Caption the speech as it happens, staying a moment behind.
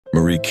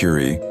Marie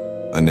Curie,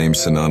 a name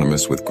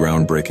synonymous with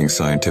groundbreaking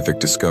scientific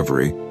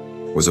discovery,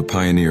 was a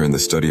pioneer in the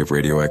study of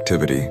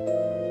radioactivity.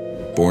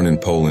 Born in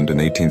Poland in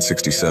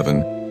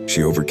 1867,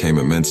 she overcame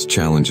immense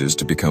challenges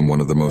to become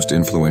one of the most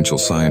influential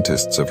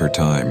scientists of her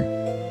time.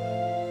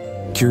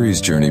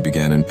 Curie's journey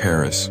began in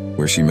Paris,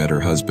 where she met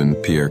her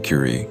husband, Pierre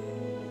Curie.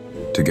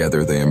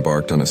 Together, they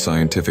embarked on a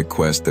scientific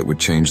quest that would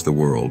change the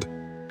world.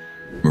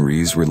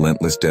 Marie's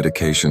relentless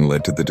dedication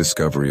led to the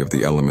discovery of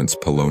the elements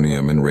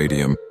polonium and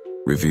radium,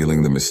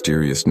 revealing the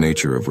mysterious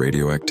nature of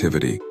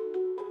radioactivity.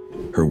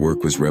 Her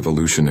work was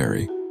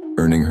revolutionary,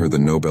 earning her the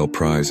Nobel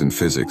Prize in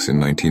Physics in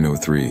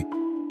 1903,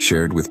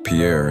 shared with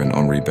Pierre and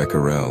Henri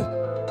Becquerel.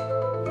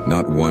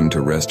 Not one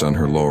to rest on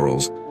her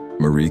laurels,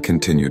 Marie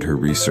continued her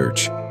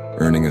research,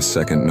 earning a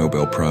second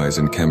Nobel Prize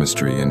in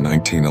Chemistry in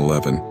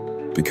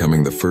 1911,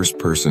 becoming the first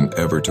person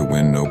ever to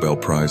win Nobel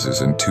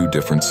Prizes in two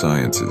different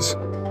sciences.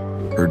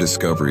 Her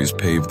discoveries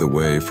paved the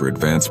way for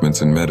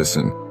advancements in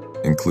medicine,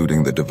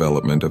 including the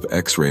development of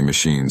X-ray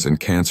machines and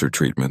cancer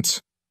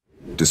treatments.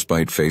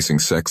 Despite facing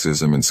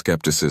sexism and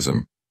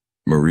skepticism,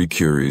 Marie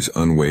Curie's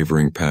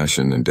unwavering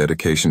passion and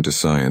dedication to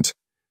science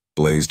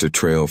blazed a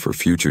trail for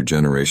future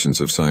generations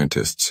of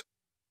scientists,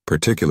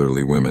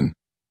 particularly women.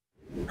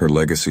 Her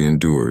legacy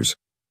endures,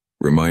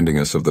 reminding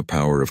us of the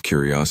power of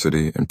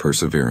curiosity and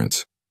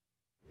perseverance.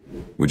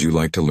 Would you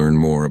like to learn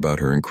more about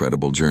her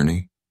incredible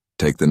journey?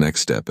 Take the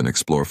next step and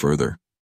explore further.